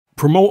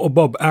Promoter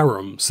Bob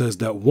Arum says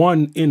that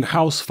one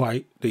in-house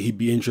fight that he'd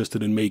be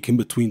interested in making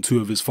between two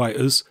of his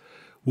fighters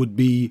would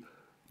be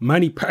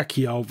Manny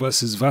Pacquiao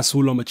versus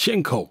Vasyl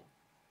Lomachenko.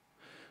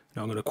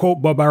 Now I'm going to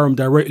quote Bob Arum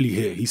directly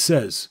here. He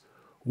says,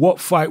 "What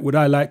fight would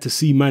I like to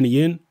see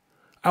Manny in?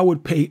 I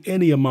would pay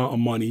any amount of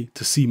money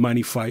to see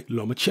Manny fight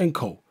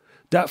Lomachenko.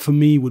 That for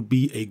me would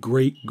be a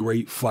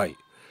great fight.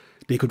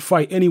 They could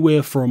fight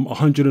anywhere from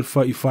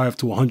 135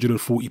 to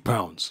 140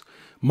 pounds.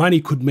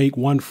 Manny could make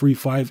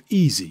 135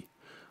 easy.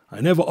 I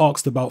never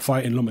asked about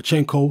fighting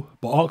Lomachenko,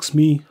 but asked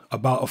me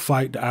about a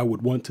fight that I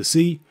would want to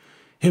see.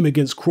 Him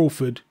against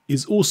Crawford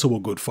is also a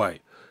good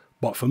fight.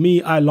 But for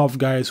me, I love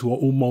guys who are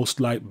almost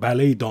like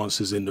ballet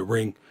dancers in the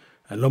ring,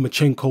 and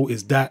Lomachenko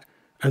is that,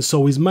 and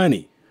so is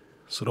Manny."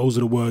 So those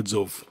are the words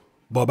of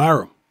Bob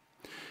Arum.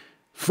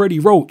 Freddie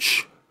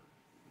Roach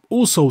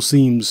also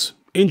seems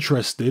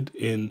interested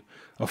in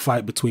a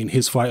fight between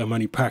his fighter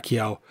Manny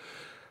Pacquiao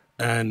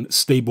and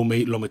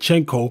stablemate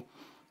Lomachenko,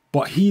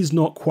 but he's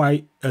not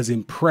quite as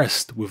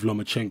impressed with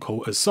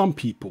Lomachenko as some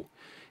people.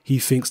 He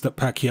thinks that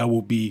Pacquiao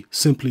will be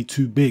simply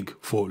too big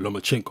for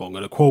Lomachenko. I'm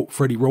going to quote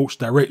Freddie Roach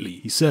directly.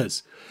 He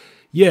says,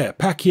 "Yeah,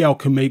 Pacquiao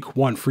can make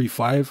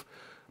 135,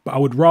 but I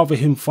would rather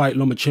him fight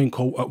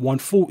Lomachenko at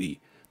 140.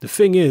 The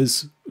thing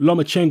is,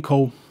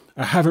 Lomachenko,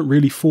 I haven't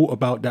really thought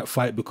about that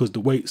fight because the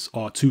weights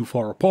are too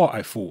far apart,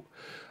 I thought.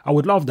 I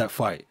would love that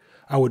fight.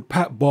 I would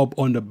pat Bob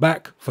on the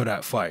back for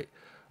that fight.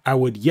 I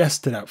would yes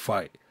to that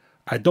fight.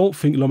 I don't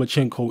think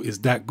Lomachenko is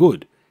that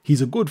good.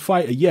 He's a good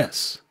fighter,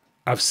 yes.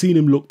 I've seen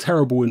him look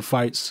terrible in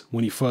fights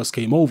when he first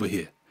came over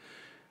here.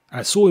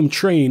 I saw him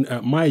train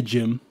at my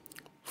gym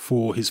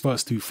for his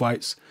first two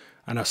fights,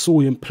 and I saw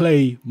him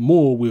play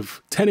more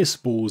with tennis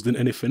balls than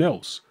anything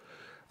else.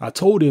 I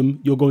told him,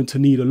 you're going to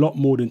need a lot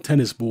more than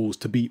tennis balls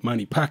to beat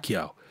Manny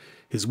Pacquiao.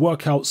 His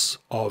workouts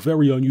are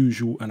very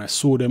unusual, and I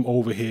saw them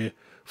over here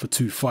for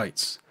two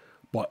fights.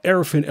 But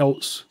everything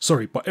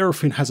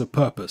has a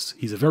purpose.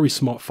 He's a very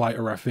smart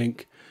fighter, I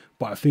think,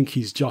 but I think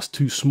he's just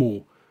too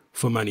small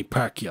for Manny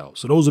Pacquiao."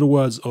 So those are the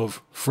words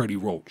of Freddie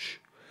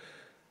Roach.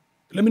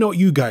 Let me know what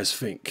you guys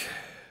think.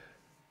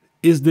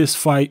 Is this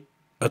fight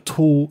at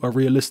all a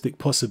realistic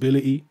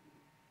possibility?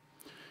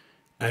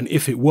 And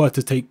if it were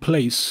to take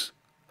place,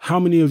 how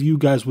many of you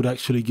guys would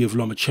actually give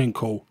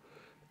Lomachenko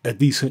a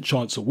decent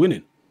chance of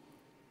winning?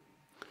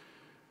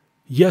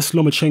 Yes,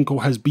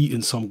 Lomachenko has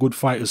beaten some good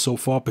fighters so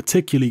far,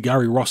 particularly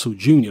Gary Russell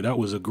Jr. That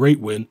was a great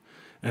win.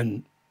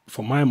 And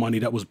for my money,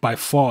 that was by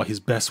far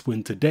his best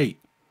win to date.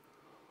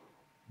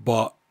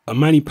 But a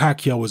Manny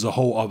Pacquiao is a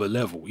whole other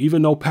level.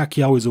 Even though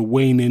Pacquiao is a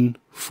waning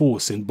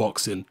force in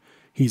boxing,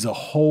 he's a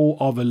whole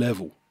other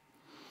level.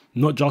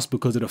 Not just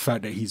because of the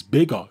fact that he's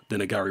bigger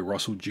than a Gary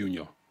Russell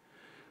Jr.,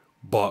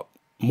 but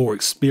more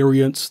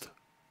experienced,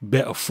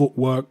 better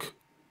footwork,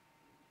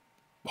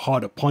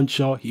 harder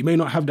puncher. He may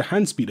not have the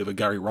hand speed of a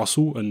Gary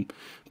Russell, and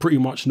pretty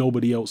much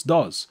nobody else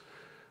does.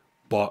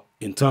 But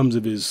in terms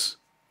of his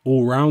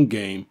all-round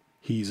game,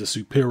 he's a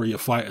superior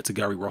fighter to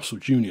Gary Russell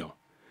Jr.,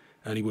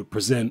 and he would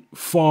present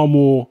far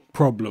more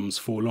problems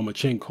for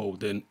Lomachenko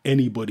than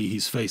anybody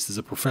he's faced as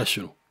a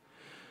professional.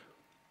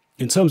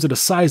 In terms of the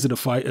size of the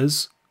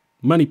fighters,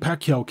 Manny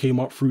Pacquiao came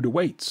up through the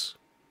weights.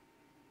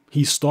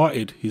 He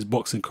started his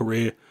boxing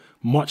career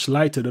much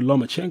lighter than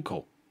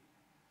Lomachenko.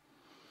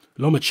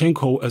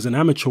 Lomachenko, as an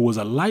amateur, was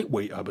a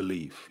lightweight, I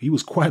believe. He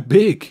was quite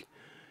big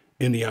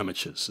in the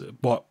amateurs,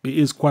 but it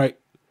is quite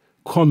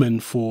common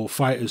for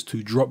fighters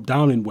to drop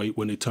down in weight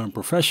when they turn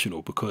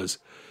professional, because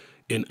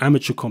in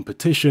amateur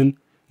competition,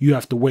 you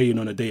have to weigh in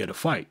on a day of the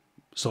fight.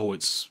 So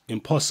it's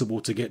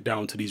impossible to get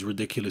down to these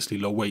ridiculously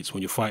low weights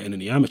when you're fighting in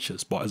the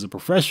amateurs. But as a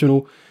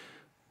professional,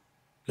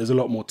 there's a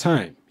lot more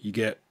time. You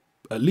get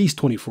at least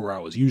 24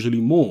 hours,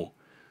 usually more,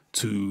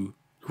 to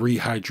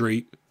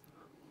rehydrate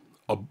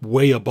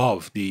way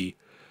above the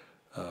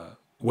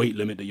weight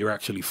limit that you're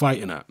actually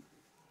fighting at.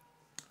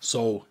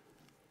 So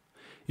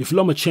if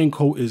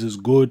Lomachenko is as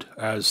good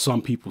as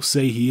some people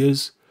say he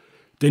is,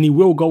 then he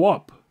will go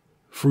up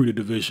through the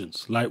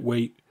divisions,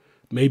 lightweight,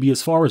 maybe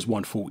as far as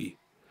 140.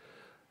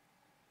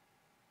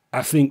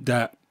 I think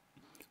that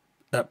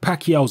at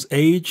Pacquiao's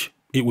age,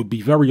 it would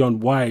be very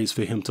unwise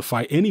for him to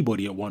fight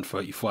anybody at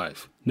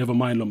 135, never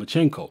mind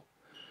Lomachenko.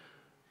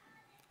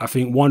 I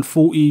think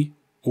 140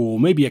 or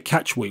maybe a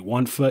catchweight,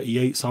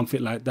 138,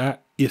 something like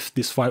that, if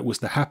this fight was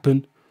to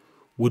happen,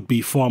 would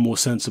be far more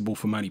sensible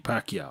for Manny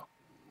Pacquiao.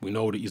 We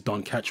know that he's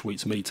done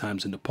catchweights many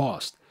times in the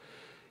past.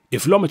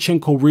 If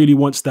Lomachenko really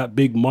wants that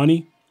big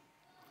money,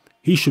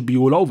 he should be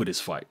all over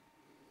this fight.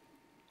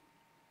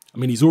 I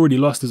mean, he's already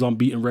lost his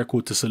unbeaten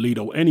record to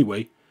Salido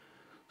anyway,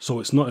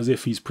 so it's not as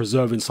if he's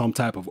preserving some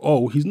type of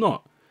he's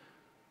not.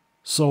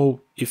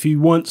 So if he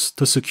wants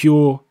to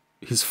secure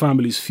his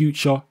family's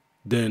future,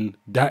 then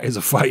that is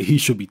a fight he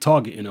should be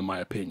targeting, in my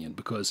opinion,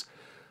 because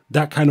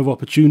that kind of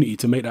opportunity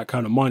to make that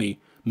kind of money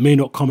may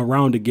not come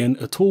around again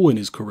at all in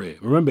his career.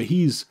 Remember,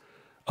 he's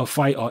a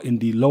fighter in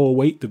the lower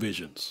weight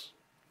divisions.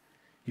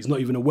 He's not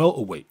even a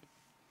welterweight.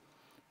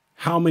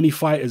 How many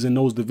fighters in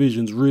those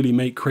divisions really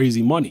make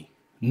crazy money?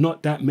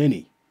 Not that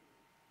many.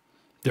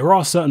 There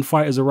are certain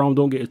fighters around,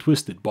 don't get it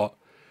twisted, but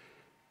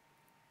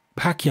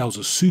Pacquiao's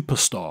a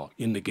superstar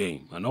in the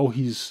game. I know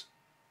his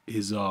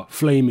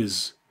flame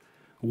is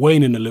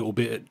waning a little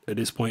bit at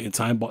this point in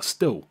time, but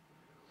still,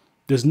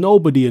 there's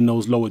nobody in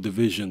those lower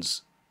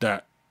divisions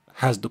that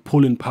has the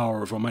pulling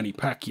power of a Manny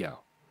Pacquiao,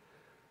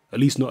 at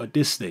least not at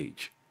this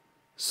stage.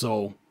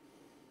 So,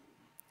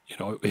 you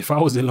know, if I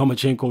was in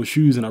Lomachenko's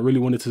shoes and I really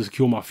wanted to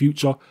secure my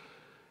future,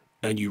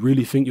 and you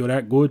really think you're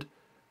that good,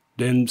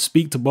 then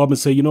speak to Bob and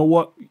say, you know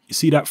what, you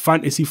see that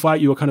fantasy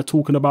fight you were kind of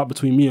talking about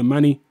between me and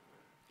Manny?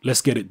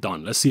 Let's get it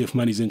done. Let's see if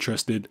Manny's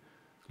interested.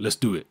 Let's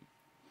do it.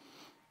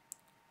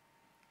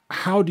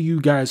 How do you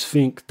guys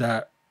think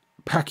that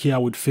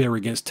Pacquiao would fare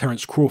against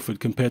Terence Crawford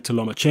compared to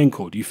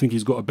Lomachenko? Do you think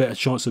he's got a better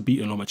chance of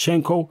beating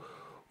Lomachenko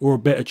or a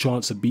better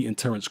chance of beating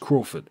Terence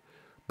Crawford?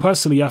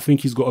 Personally, I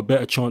think he's got a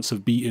better chance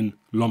of beating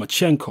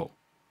Lomachenko.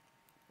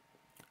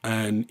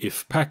 And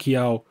if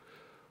Pacquiao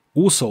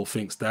also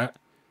thinks that,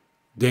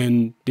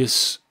 then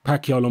this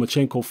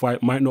Pacquiao-Lomachenko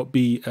fight might not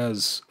be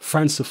as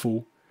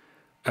fanciful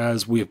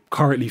as we're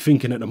currently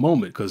thinking at the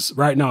moment. Because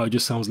right now, it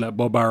just sounds like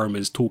Bob Arum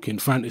is talking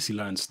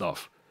Fantasyland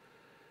stuff.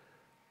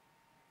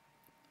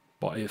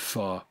 But if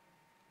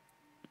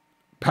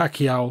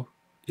Pacquiao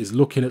is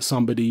looking at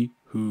somebody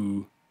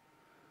who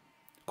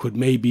could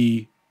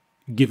maybe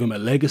give him a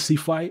legacy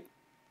fight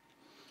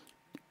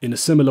in a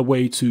similar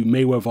way to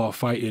Mayweather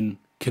fighting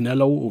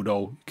Canelo,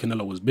 although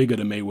Canelo was bigger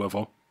than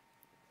Mayweather,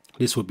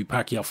 this would be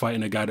Pacquiao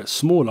fighting a guy that's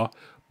smaller,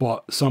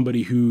 but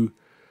somebody who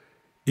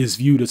is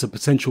viewed as a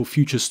potential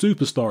future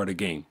superstar of the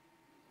game.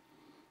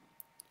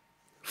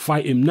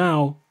 Fight him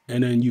now,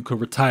 and then you can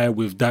retire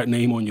with that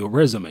name on your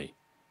resume.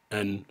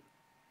 And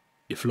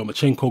if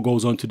Lomachenko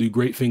goes on to do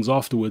great things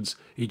afterwards,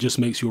 it just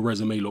makes your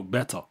resume look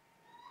better.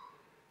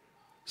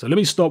 So let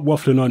me stop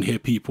waffling on here,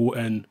 people,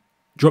 and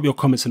drop your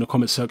comments in the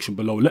comment section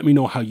below. Let me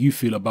know how you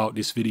feel about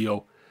this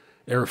video,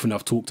 everything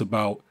I've talked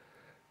about,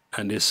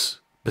 and this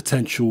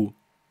potential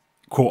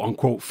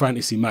quote-unquote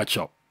fantasy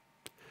matchup.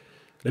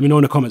 Let me know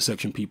in the comment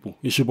section, people.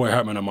 It's your boy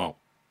Hartman, I'm out.